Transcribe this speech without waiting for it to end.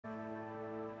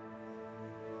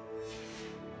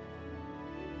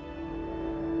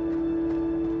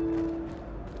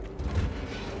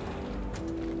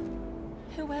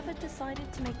ever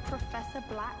decided to make Professor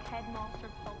Black headmaster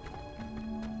of Hogwarts?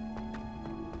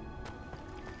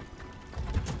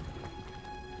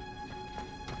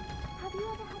 Have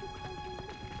you ever had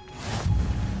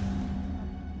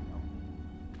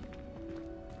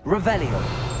a Revelio.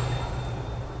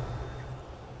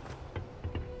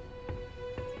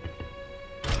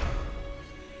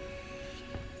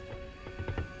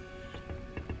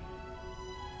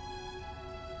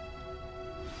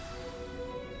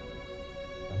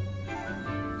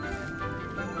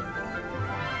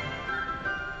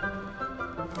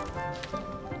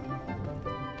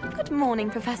 Good morning,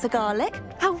 Professor Garlick.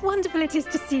 How wonderful it is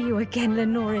to see you again,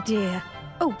 Lenora dear.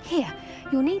 Oh, here.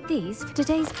 You'll need these for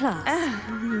today's class.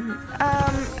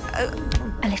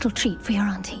 A little treat for your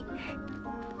auntie.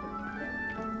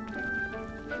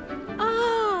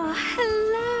 Ah,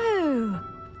 hello.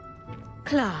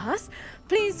 Class,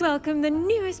 please welcome the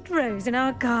newest rose in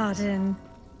our garden.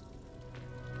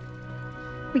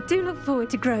 We do look forward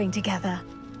to growing together.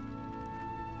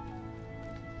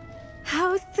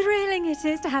 How thrilling it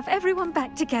is to have everyone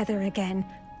back together again.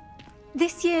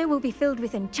 This year will be filled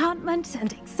with enchantment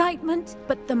and excitement,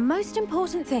 but the most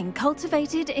important thing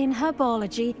cultivated in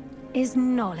herbology is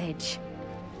knowledge.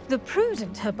 The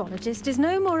prudent herbologist is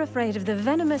no more afraid of the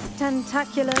venomous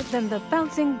tentacular than the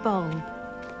bouncing bulb.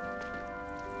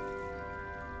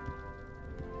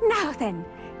 Now then,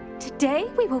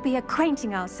 today we will be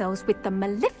acquainting ourselves with the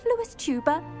mellifluous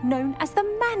tuber known as the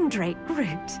mandrake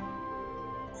root.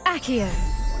 Accio.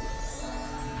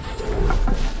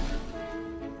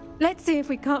 Let's see if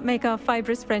we can't make our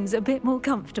fibrous friends a bit more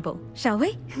comfortable, shall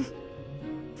we?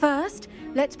 First,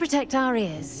 let's protect our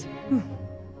ears.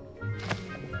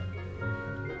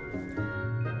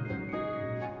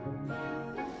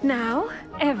 Now,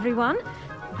 everyone,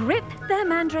 grip their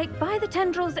mandrake by the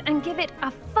tendrils and give it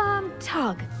a firm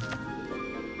tug.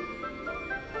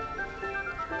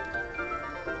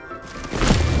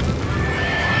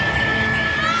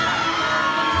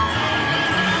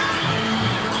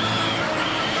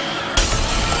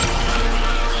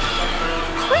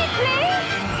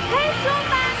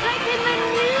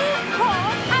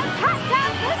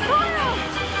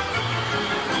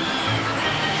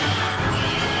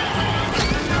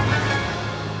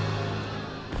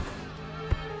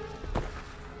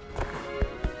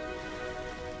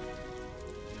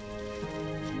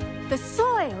 The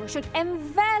soil should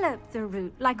envelop the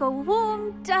root like a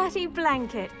warm, dirty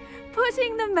blanket,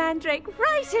 putting the mandrake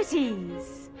right at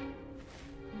ease.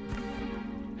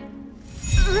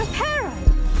 Reparo!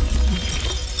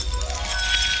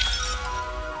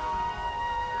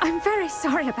 I'm very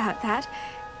sorry about that.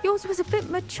 Yours was a bit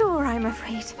mature, I'm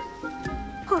afraid.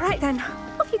 All right then,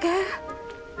 off you go.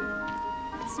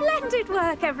 Splendid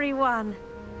work, everyone!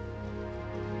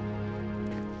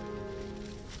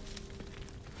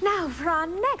 Now, for our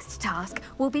next task,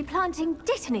 we'll be planting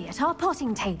dittany at our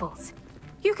potting tables.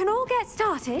 You can all get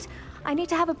started. I need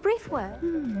to have a brief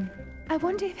word. I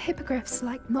wonder if hippogriffs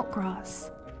like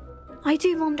knotgrass. I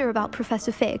do wonder about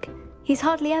Professor Fig. He's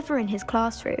hardly ever in his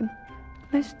classroom.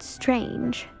 Most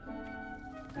strange.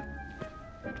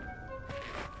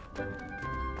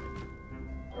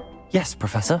 Yes,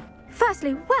 Professor.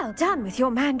 Firstly, well done with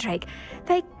your mandrake.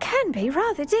 They can be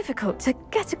rather difficult to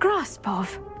get a grasp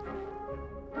of.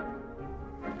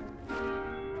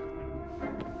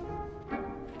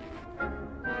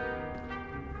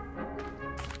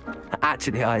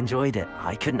 Actually, I enjoyed it.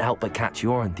 I couldn't help but catch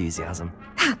your enthusiasm.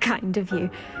 How kind of you.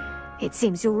 It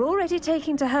seems you're already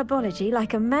taking to herbology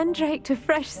like a mandrake to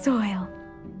fresh soil.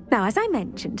 Now, as I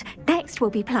mentioned, next we'll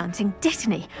be planting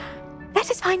dittany.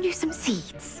 Let us find you some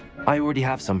seeds. I already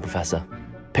have some, Professor.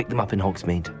 Picked them up in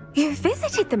Hogsmeade. You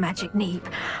visited the Magic Neep.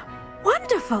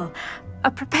 Wonderful!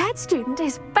 A prepared student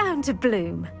is bound to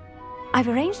bloom. I've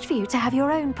arranged for you to have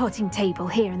your own potting table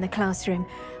here in the classroom.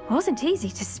 Wasn't easy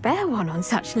to spare one on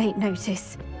such late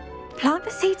notice. Plant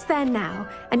the seeds there now,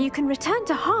 and you can return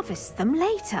to harvest them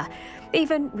later.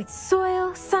 Even with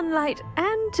soil, sunlight,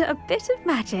 and a bit of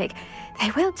magic,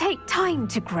 they will take time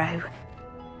to grow.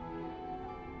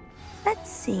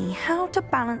 Let's see how to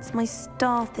balance my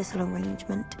star thistle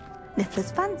arrangement.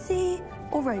 Niffler's Fancy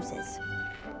or roses?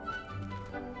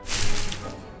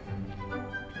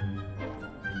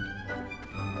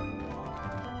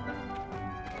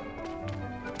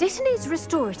 Dittany's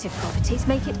restorative properties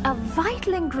make it a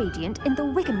vital ingredient in the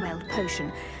Wiggenweld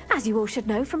potion, as you all should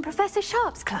know from Professor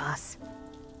Sharp's class.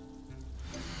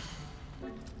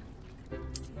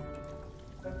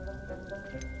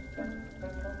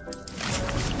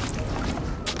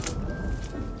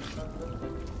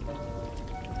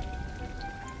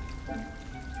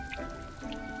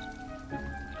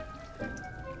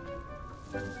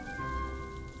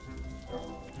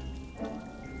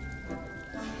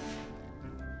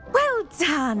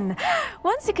 done!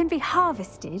 Once it can be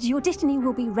harvested, your Dittany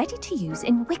will be ready to use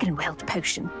in Wiggenweld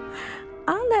potion.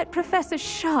 I'll let Professor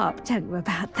Sharp tell you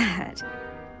about that.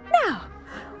 Now,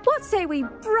 what say we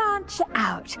branch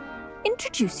out?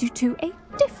 Introduce you to a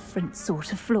different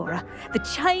sort of flora, the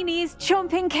Chinese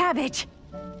chomping cabbage.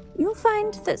 You'll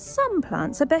find that some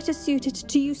plants are better suited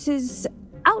to uses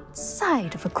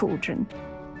outside of a cauldron.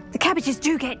 The cabbages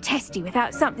do get testy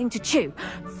without something to chew.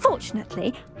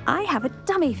 Fortunately, I have a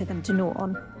dummy for them to gnaw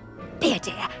on. Be a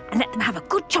dear and let them have a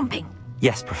good chomping.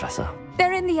 Yes, Professor.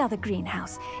 They're in the other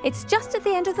greenhouse. It's just at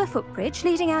the end of the footbridge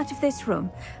leading out of this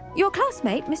room. Your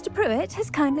classmate, Mr. Pruitt, has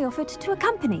kindly offered to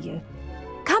accompany you.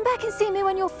 Come back and see me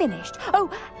when you're finished.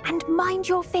 Oh, and mind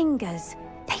your fingers.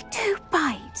 They do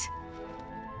bite.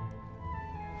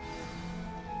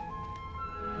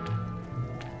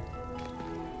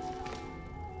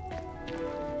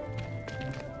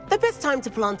 The best time to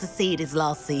plant a seed is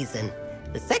last season.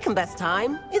 The second best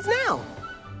time is now.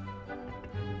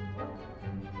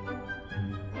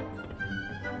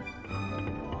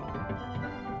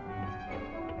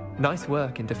 Nice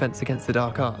work in Defense Against the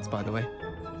Dark Arts, by the way.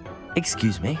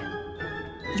 Excuse me?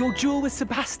 Your duel with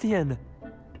Sebastian!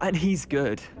 And he's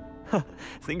good.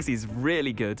 Thinks he's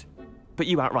really good. But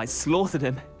you outright slaughtered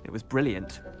him. It was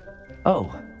brilliant.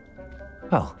 Oh.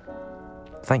 Well,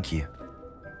 thank you.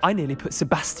 I nearly put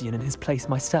Sebastian in his place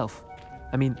myself.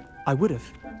 I mean, I would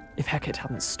have, if Hecate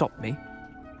hadn't stopped me.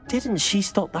 Didn't she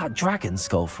stop that dragon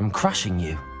skull from crushing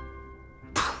you?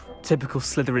 Typical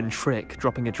Slytherin trick,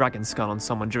 dropping a dragon skull on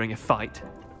someone during a fight.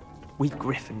 We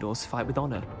Gryffindors fight with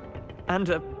honor. And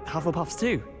Hufflepuffs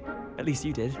too. At least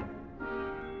you did.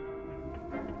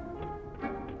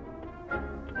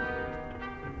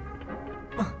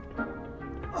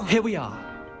 Here we are,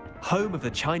 home of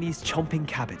the Chinese chomping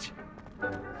cabbage.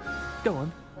 Go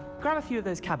on, grab a few of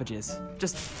those cabbages.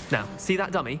 Now, see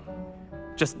that dummy?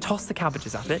 Just toss the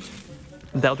cabbages at it,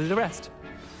 and they'll do the rest.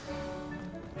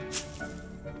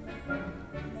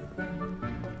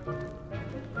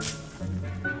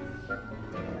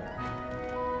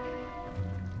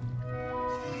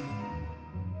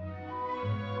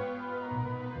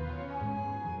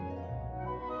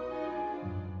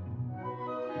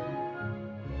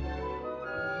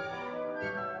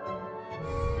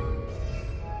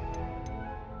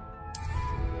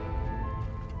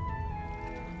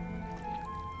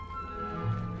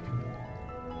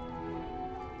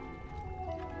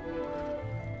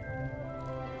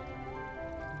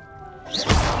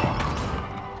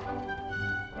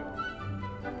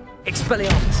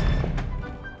 Expelliarmus!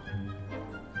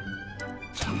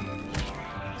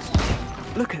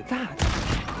 Look at that!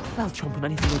 They'll chomp on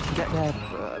anything they can get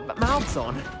their mouths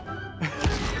on.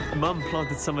 Mum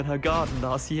planted some in her garden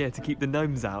last year to keep the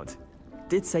gnomes out.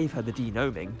 Did save her the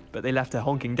de-gnoming, but they left her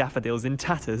honking daffodils in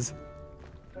tatters.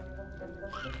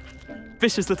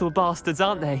 Vicious little bastards,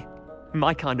 aren't they?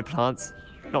 My kind of plants.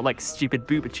 Not like stupid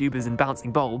booba tubers and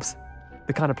bouncing bulbs.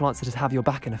 The kind of plants that'd have your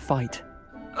back in a fight.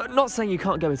 Not saying you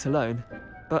can't go it alone,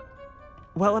 but,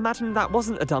 well, imagine that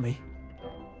wasn't a dummy.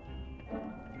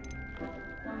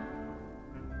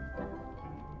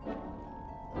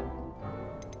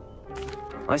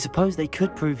 I suppose they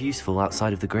could prove useful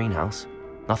outside of the greenhouse.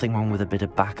 Nothing wrong with a bit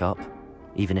of backup,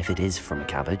 even if it is from a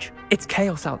cabbage. It's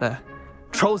chaos out there.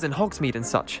 Trolls in Hogsmeade and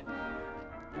such.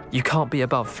 You can't be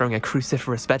above throwing a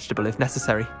cruciferous vegetable if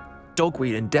necessary.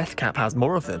 Dogweed and deathcap has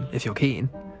more of them, if you're keen.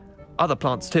 Other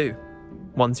plants too.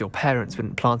 Ones your parents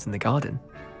wouldn't plant in the garden.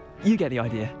 You get the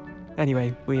idea.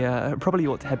 Anyway, we probably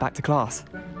ought to head back to class.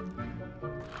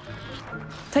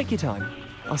 Take your time.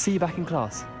 I'll see you back in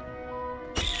class.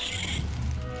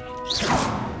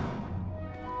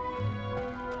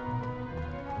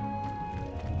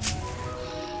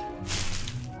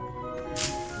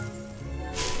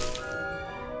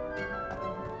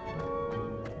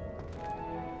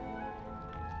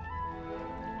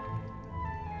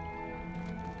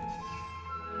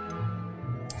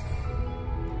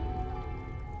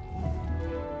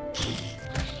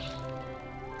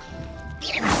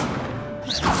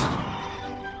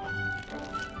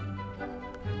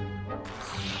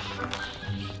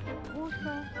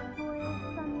 Water, soil,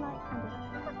 sunlight, and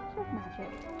a touch of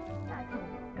magic. That's all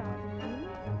gardening.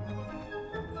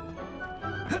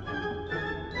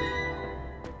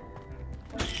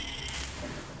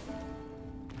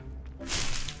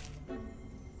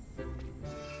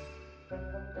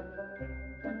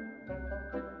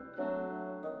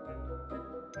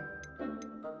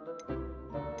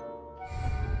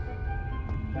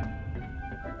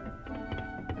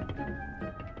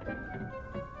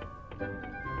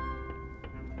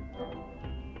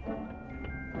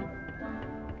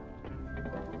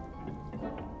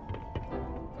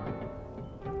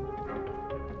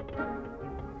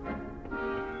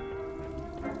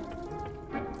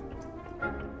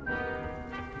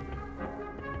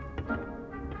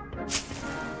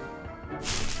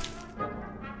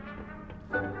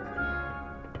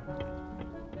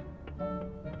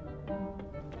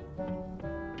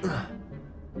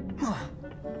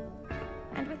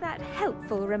 And with that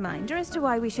helpful reminder as to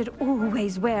why we should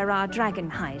always wear our dragon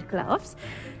hide gloves,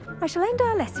 I shall end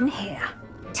our lesson here.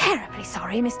 Terribly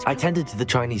sorry, Mr. I tended to the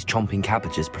Chinese chomping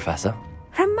cabbages, Professor.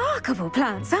 Remarkable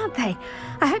plants, aren't they?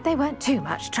 I hope they weren't too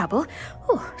much trouble.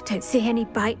 Oh, don't see any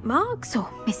bite marks or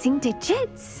missing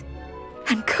digits.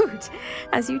 And good,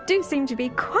 as you do seem to be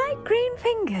quite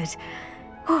green-fingered.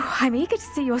 Oh, I'm eager to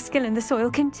see your skill in the soil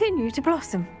continue to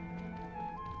blossom.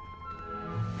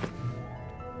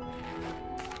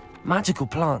 Magical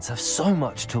plants have so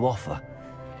much to offer.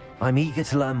 I'm eager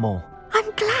to learn more.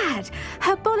 I'm glad.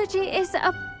 Herbology is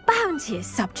a bounteous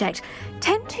subject.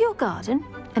 Tend to your garden,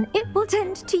 and it will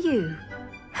tend to you.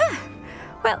 Huh.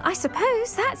 Well, I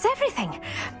suppose that's everything.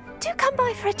 Do come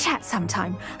by for a chat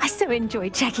sometime. I so enjoy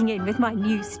checking in with my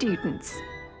new students.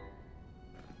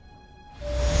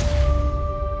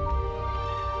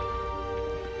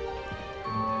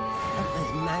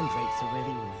 Those mandrakes are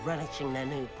really relishing their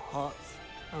new pots.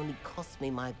 Only cost me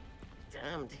my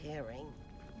damned hearing.